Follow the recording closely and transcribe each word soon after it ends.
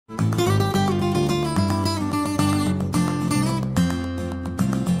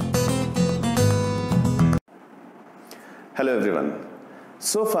Hello everyone.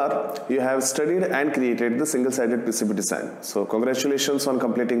 So far you have studied and created the single-sided PCB design. So congratulations on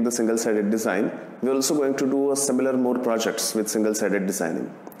completing the single-sided design. We are also going to do a similar more projects with single-sided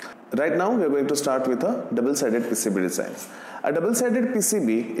designing. Right now we are going to start with a double-sided PCB design. A double-sided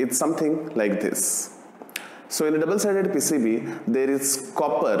PCB is something like this. So in a double-sided PCB there is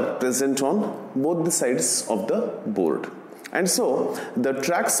copper present on both the sides of the board. And so the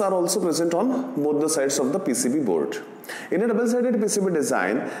tracks are also present on both the sides of the PCB board. In a double-sided PCB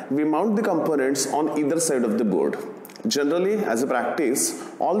design, we mount the components on either side of the board. Generally, as a practice,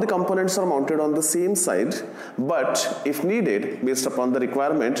 all the components are mounted on the same side, but if needed, based upon the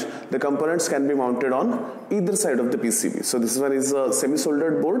requirement, the components can be mounted on either side of the PCB. So this one is a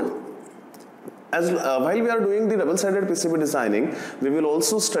semi-soldered board. While we are doing the double-sided PCB designing, we will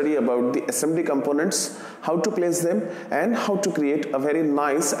also study about the assembly components, how to place them, and how to create a very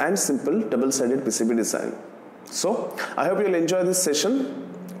nice and simple double-sided PCB design. So, I hope you'll enjoy this session.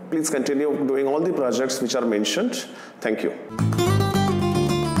 Please continue doing all the projects which are mentioned. Thank you.